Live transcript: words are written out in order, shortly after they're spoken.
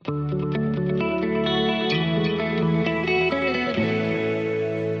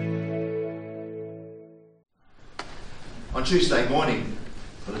On Tuesday morning,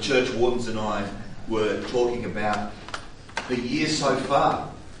 the church wardens and I were talking about the year so far.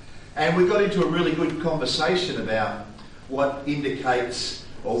 And we got into a really good conversation about what indicates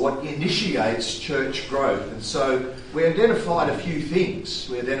or what initiates church growth. And so we identified a few things.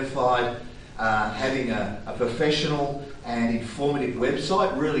 We identified having a professional and informative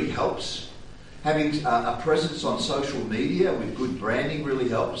website really helps. Having a presence on social media with good branding really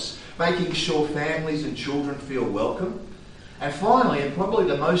helps. Making sure families and children feel welcome. And finally, and probably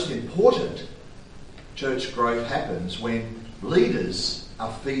the most important, church growth happens when leaders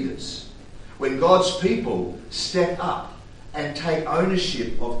are feeders. When God's people step up and take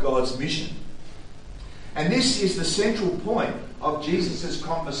ownership of God's mission. And this is the central point of Jesus'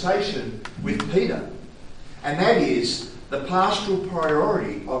 conversation with Peter. And that is the pastoral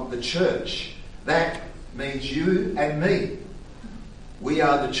priority of the church. That means you and me. We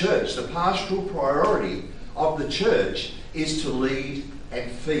are the church. The pastoral priority of the church is to lead and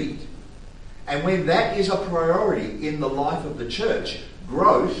feed. And when that is a priority in the life of the church,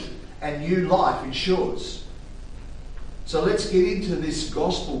 growth and new life ensures. So let's get into this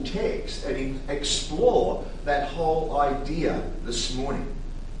gospel text and explore that whole idea this morning.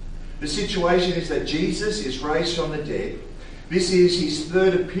 The situation is that Jesus is raised from the dead. This is his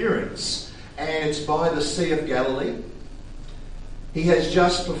third appearance, and it's by the Sea of Galilee. He has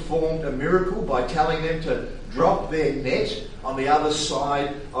just performed a miracle by telling them to drop their net on the other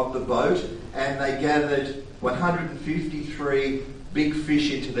side of the boat, and they gathered 153 big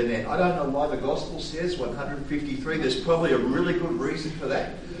fish into the net. I don't know why the gospel says 153. There's probably a really good reason for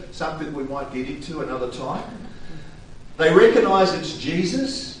that. Something we might get into another time. They recognise it's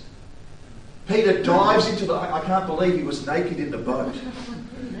Jesus. Peter dives into the... I can't believe he was naked in the boat.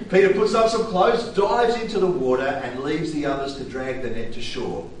 Peter puts on some clothes, dives into the water, and leaves the others to drag the net to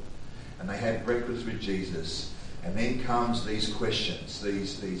shore. And they had breakfast with Jesus. And then comes these questions,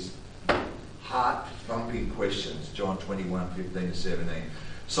 these heart-thumping questions. John 21, 15 to 17.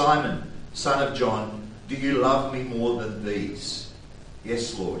 Simon, son of John, do you love me more than these?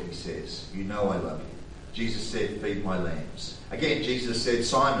 Yes, Lord, he says. You know I love you. Jesus said, feed my lambs. Again, Jesus said,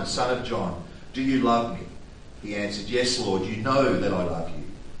 Simon, son of John, do you love me? He answered, yes, Lord, you know that I love you.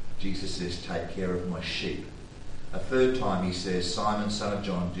 Jesus says, take care of my sheep. A third time he says, Simon, son of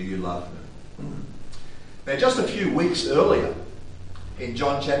John, do you love me? Now, just a few weeks earlier, in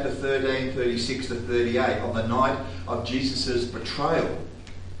John chapter 13, 36 to 38, on the night of Jesus' betrayal,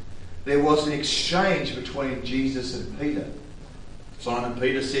 there was an exchange between Jesus and Peter. Simon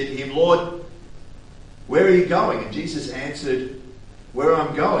Peter said to him, Lord, where are you going? And Jesus answered, where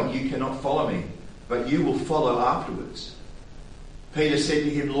I'm going, you cannot follow me, but you will follow afterwards. Peter said to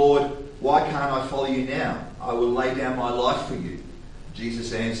him, Lord, why can't I follow you now? I will lay down my life for you.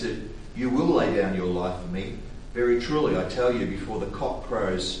 Jesus answered, you will lay down your life for me. Very truly, I tell you, before the cock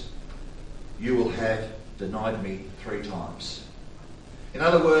crows, you will have denied me 3 times. In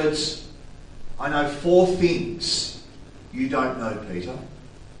other words, I know 4 things you don't know, Peter.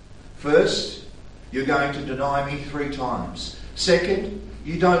 First, you're going to deny me 3 times. Second,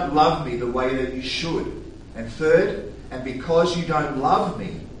 you don't love me the way that you should. And third, and because you don't love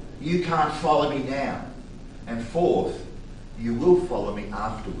me, you can't follow me now. And fourth, you will follow me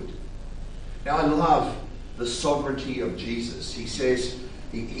afterward. Now, I love the sovereignty of Jesus. He says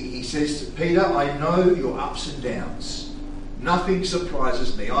to Peter, I know your ups and downs. Nothing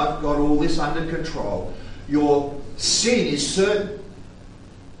surprises me. I've got all this under control. Your sin is certain.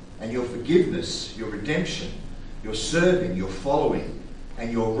 And your forgiveness, your redemption, your serving, your following,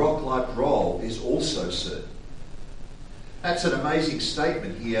 and your rock-like role is also certain. That's an amazing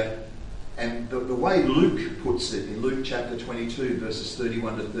statement here. And the way Luke puts it in Luke chapter 22, verses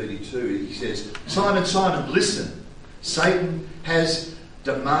 31 to 32, he says, Simon, Simon, listen. Satan has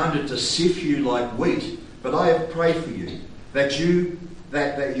demanded to sift you like wheat, but I have prayed for you, that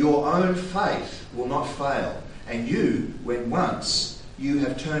your own faith will not fail. And you, when once you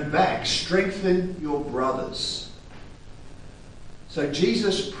have turned back, strengthen your brothers. So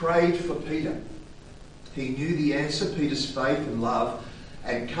Jesus prayed for Peter. He knew the answer. Peter's faith and love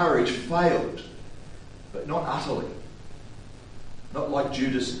and courage failed, but not utterly. Not like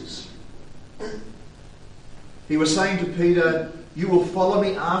Judas's. He was saying to Peter, you will follow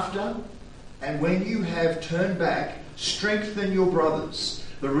me after, and when you have turned back, strengthen your brothers.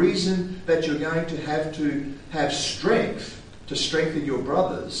 The reason that you're going to have strength to strengthen your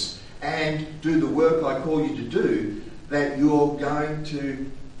brothers and do the work I call you to do, that you're going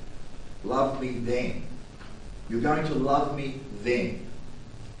to love me then. You're going to love me then.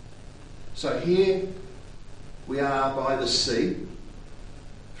 So here we are by the sea.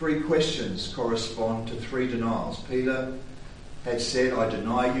 3 questions correspond to 3 denials. Peter had said, I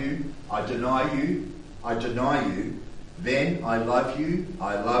deny you, I deny you, I deny you, then I love you,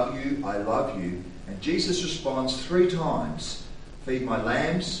 I love you, I love you. And Jesus responds 3 times, feed my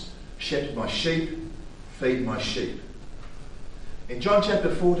lambs, shepherd my sheep, feed my sheep. In John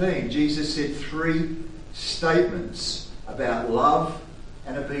chapter 14, Jesus said 3 statements about love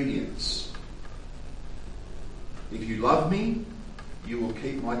and obedience. If you love me, you will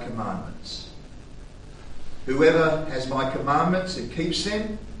keep my commandments. Whoever has my commandments and keeps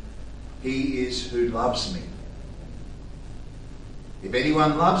them, he is who loves me. If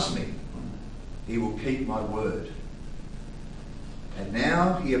anyone loves me, he will keep my word. And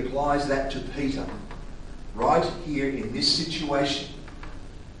now he applies that to Peter, right here in this situation.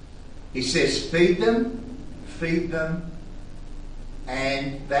 He says, feed them,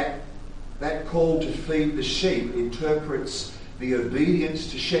 and that call to feed the sheep interprets the obedience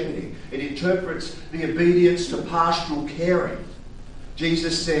to shepherding. It interprets the obedience to pastoral caring.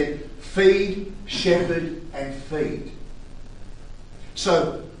 Jesus said, feed, shepherd, and feed.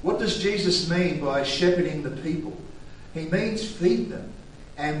 So, what does Jesus mean by shepherding the people? He means feed them.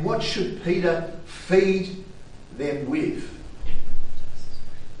 And what should Peter feed them with?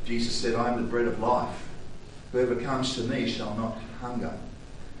 Jesus said, I am the bread of life. Whoever comes to me shall not hunger.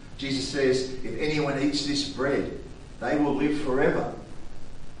 Jesus says, if anyone eats this bread, they will live forever.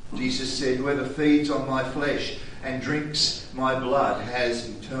 Jesus said, whoever feeds on my flesh and drinks my blood has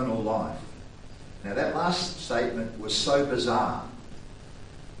eternal life. Now that last statement was so bizarre.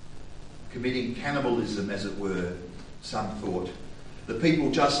 Committing cannibalism, as it were, some thought. The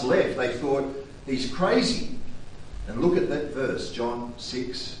people just left. They thought, he's crazy. And look at that verse, John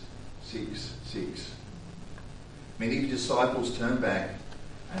 6:6. Many disciples turned back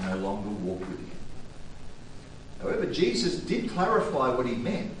and no longer walked with him. However, Jesus did clarify what he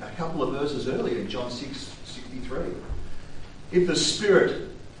meant a couple of verses earlier in John 6:63. If the Spirit,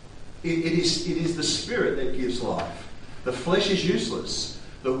 it is the Spirit that gives life. The flesh is useless.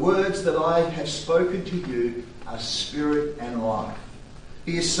 The words that I have spoken to you are spirit and life.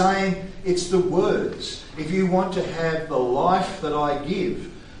 He is saying it's the words. If you want to have the life that I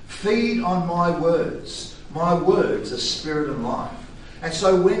give, feed on my words. My words are spirit and life. And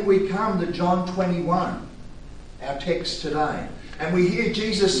so when we come to John 21, our text today, and we hear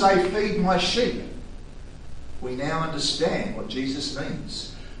Jesus say, feed my sheep, we now understand what Jesus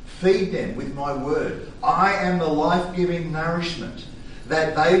means. Feed them with my word. I am the life-giving nourishment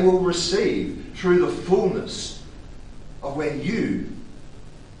that they will receive through the fullness of when you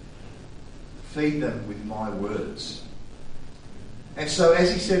feed them with my words. And so,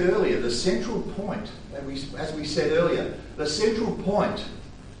 as he said earlier, the central point, as we said earlier, the central point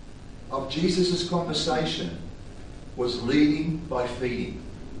of Jesus' conversation was leading by feeding.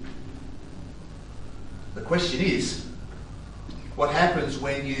 The question is, what happens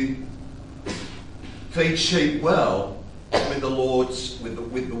when you feed sheep well with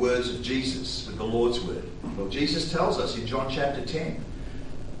the words of Jesus, with the Lord's word? Well, Jesus tells us in John chapter 10,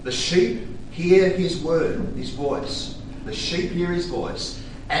 the sheep hear his word, his voice. The sheep hear his voice,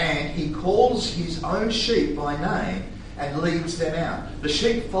 and he calls his own sheep by name and leads them out. The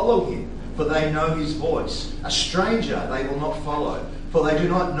sheep follow him, for they know his voice. A stranger they will not follow, for they do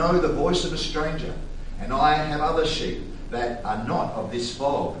not know the voice of a stranger. And I have other sheep that are not of this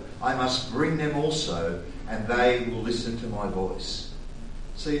fold. I must bring them also, and they will listen to my voice.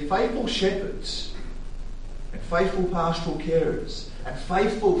 See, faithful shepherds and faithful pastoral carers and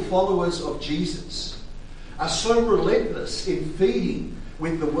faithful followers of Jesus are so relentless in feeding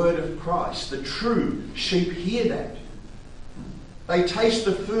with the word of Christ. The true sheep hear that. They taste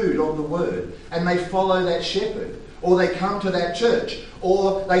the food of the word and they follow that shepherd, or they come to that church,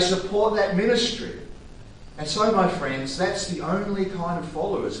 or they support that ministry. And so, my friends, that's the only kind of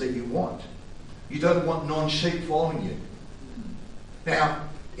followers that you want. You don't want non-sheep following you. Now,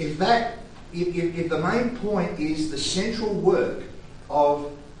 if the main point is the central work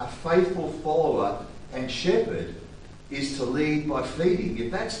of a faithful follower and shepherd is to lead by feeding,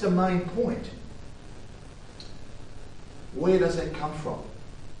 if that's the main point, where does that come from?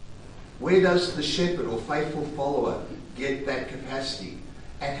 Where does the shepherd or faithful follower get that capacity?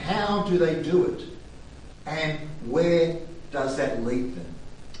 And how do they do it? And where does that lead them?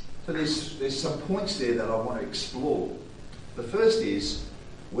 So there's some points there that I want to explore. The first is,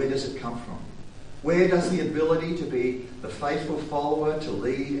 where does it come from? Where does the ability to be the faithful follower, to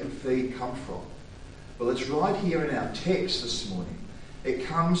lead and feed, come from? Well, it's right here in our text this morning. It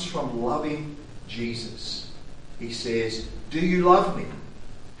comes from loving Jesus. He says, do you love me?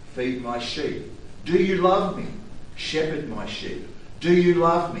 Feed my sheep. Do you love me? Shepherd my sheep. Do you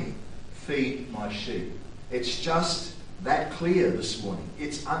love me? Feed my sheep. It's just that clear this morning.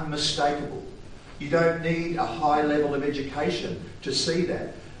 It's unmistakable. You don't need a high level of education to see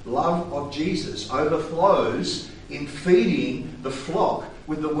that. Love of Jesus overflows in feeding the flock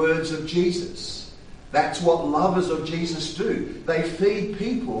with the words of Jesus. That's what lovers of Jesus do. They feed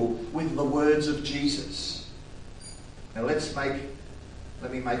people with the words of Jesus. Now let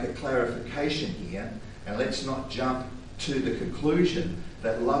me make a clarification here, and let's not jump to the conclusion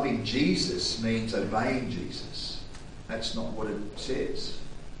that loving Jesus means obeying Jesus. That's not what it says.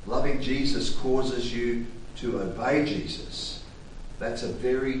 Loving Jesus causes you to obey Jesus. That's a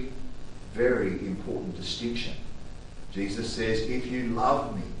very, very important distinction. Jesus says, if you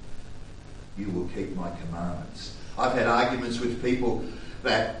love me, you will keep my commandments. I've had arguments with people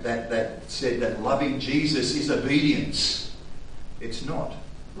that said that loving Jesus is obedience. It's not.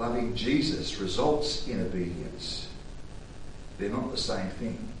 Loving Jesus results in obedience. They're not the same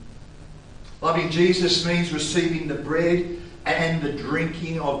thing. Loving Jesus means receiving the bread and the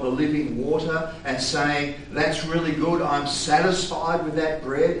drinking of the living water and saying, that's really good. I'm satisfied with that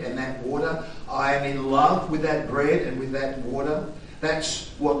bread and that water. I am in love with that bread and with that water. That's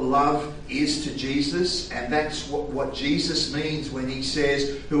what love is to Jesus, and that's what Jesus means when he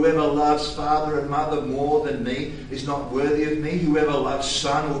says, whoever loves father and mother more than me is not worthy of me. Whoever loves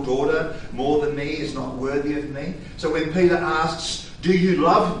son or daughter more than me is not worthy of me. So when Peter asks, do you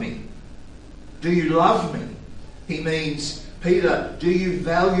love me? Do you love me? He means, Peter, do you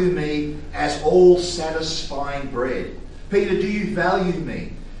value me as all-satisfying bread? Peter, do you value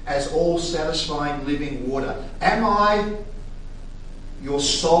me as all-satisfying living water? Am I your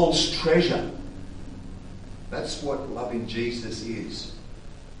soul's treasure? That's what loving Jesus is.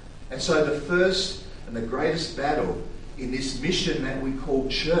 And so the first and the greatest battle in this mission that we call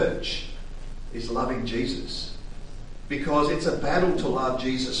church is loving Jesus. Because it's a battle to love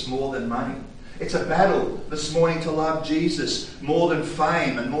Jesus more than money. It's a battle this morning to love Jesus more than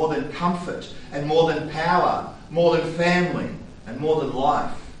fame and more than comfort and more than power, more than family and more than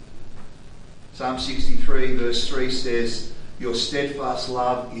life. Psalm 63 verse 3 says, your steadfast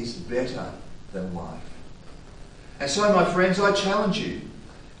love is better than life. And so, my friends, I challenge you.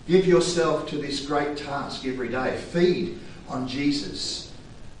 Give yourself to this great task every day. Feed on Jesus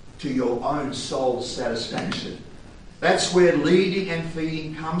to your own soul's satisfaction. That's where leading and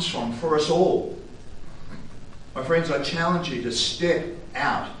feeding comes from for us all. My friends, I challenge you to step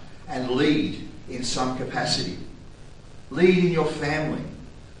out and lead in some capacity. Lead in your family.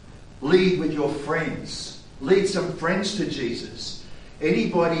 Lead with your friends. Lead some friends to Jesus.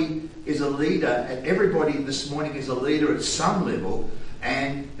 Anybody is a leader, and everybody this morning is a leader at some level,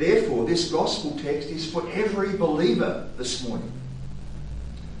 and therefore this gospel text is for every believer this morning.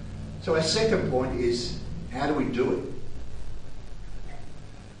 So our second point is, how do we do it?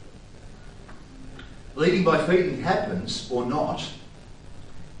 Leading by feeding happens, or not,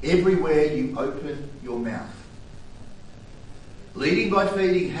 everywhere you open your mouth. Leading by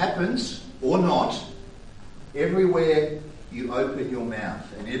feeding happens, or not, everywhere you open your mouth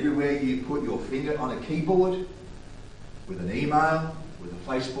and everywhere you put your finger on a keyboard, with an email, with a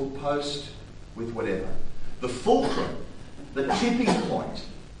Facebook post, with whatever. The fulcrum, the tipping point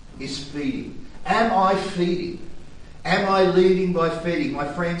is feeding. Am I feeding? Am I leading by feeding? My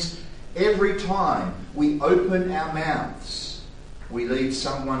friends, every time we open our mouths, we lead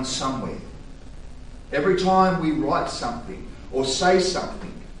someone somewhere. Every time we write something or say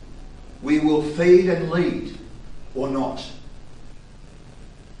something, we will feed and lead or not.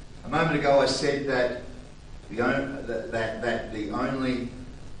 A moment ago I said that the only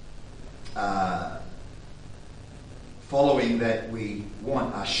following that we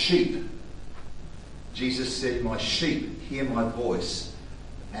want are sheep. Jesus said, my sheep hear my voice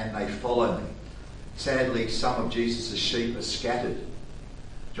and they follow me. Sadly, some of Jesus' sheep are scattered.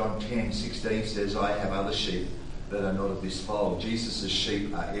 John 10:16 says, I have other sheep that are not of this fold. Jesus'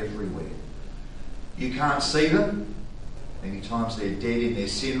 sheep are everywhere. You can't see them. Many times they're dead in their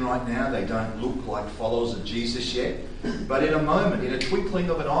sin right now. They don't look like followers of Jesus yet. But in a moment, in a twinkling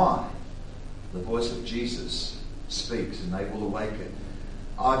of an eye, the voice of Jesus speaks and they will awaken.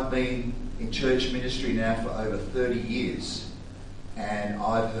 I've been in church ministry now for over 30 years, and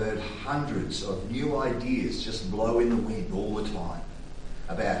I've heard hundreds of new ideas just blow in the wind all the time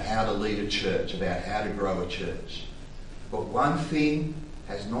about how to lead a church, about how to grow a church. But one thing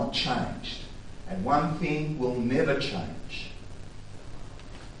has not changed, and one thing will never change.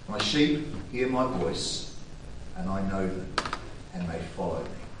 My sheep hear my voice, and I know them, and they follow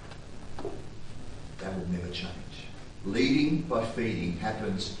me. That will never change. Leading by feeding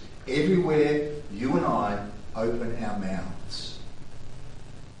happens everywhere you and I open our mouths.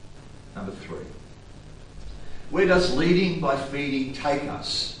 Number 3. Where does leading by feeding take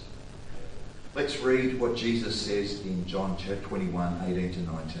us? Let's read what Jesus says in John chapter 21, 18 to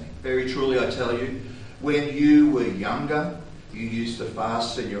 19. Very truly I tell you, when you were younger, you used to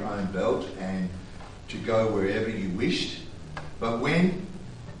fasten your own belt and to go wherever you wished. But when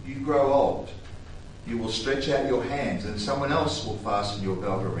you grow old, you will stretch out your hands and someone else will fasten your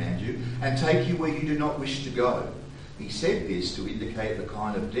belt around you and take you where you do not wish to go. He said this to indicate the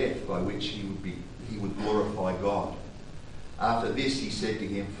kind of death by which he would glorify God. After this he said to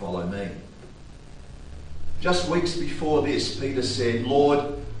him, "Follow me." Just weeks before this, Peter said,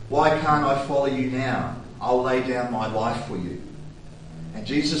 "Lord, why can't I follow you now? I'll lay down my life for you." And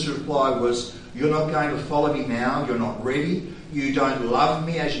Jesus' reply was, "You're not going to follow me now. You're not ready. You don't love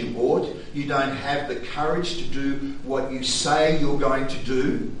me as you ought. You don't have the courage to do what you say you're going to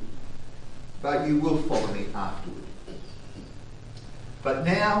do. But you will follow me afterward." But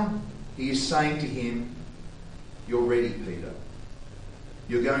now he is saying to him, "You're ready, Peter.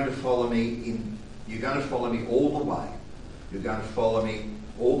 You're going to follow me You're going to follow me all the way. You're going to follow me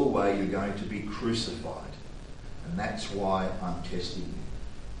all the way. You're going to be crucified. And that's why I'm testing you."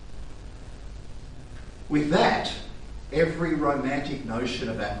 With that, every romantic notion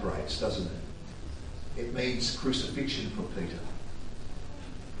evaporates, doesn't it? It means crucifixion for Peter.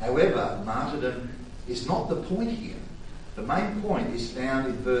 However, martyrdom is not the point here. The main point is found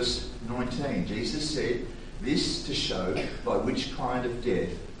in verse 19. Jesus said this to show by which kind of death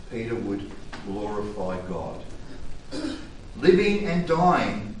Peter would glorify God. Living and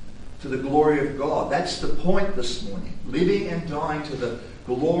dying to the glory of God. That's the point this morning. Living and dying to the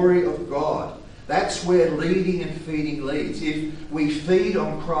glory of God. That's where leading and feeding leads. If we feed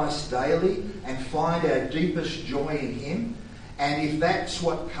on Christ daily and find our deepest joy in him, and if that's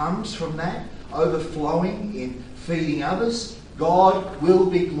what comes from that, overflowing in feeding others, God will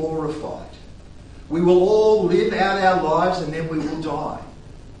be glorified. We will all live out our lives and then we will die.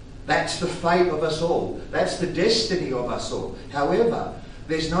 That's the fate of us all. That's the destiny of us all. However,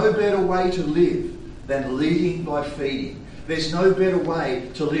 there's no better way to live than leading by feeding. There's no better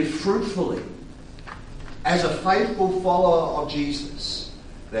way to live fruitfully as a faithful follower of Jesus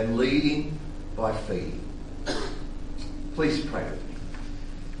than leading by feeding. Please pray with me.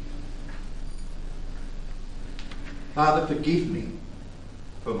 Father, forgive me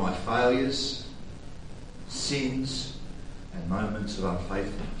for my failures, sins, and moments of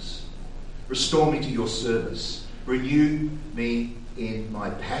unfaithfulness. Restore me to your service. Renew me in my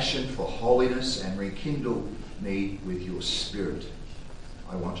passion for holiness and rekindle me with your Spirit.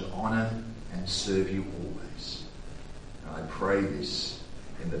 I want to honour and serve you always. And I pray this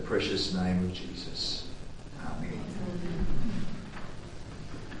in the precious name of Jesus.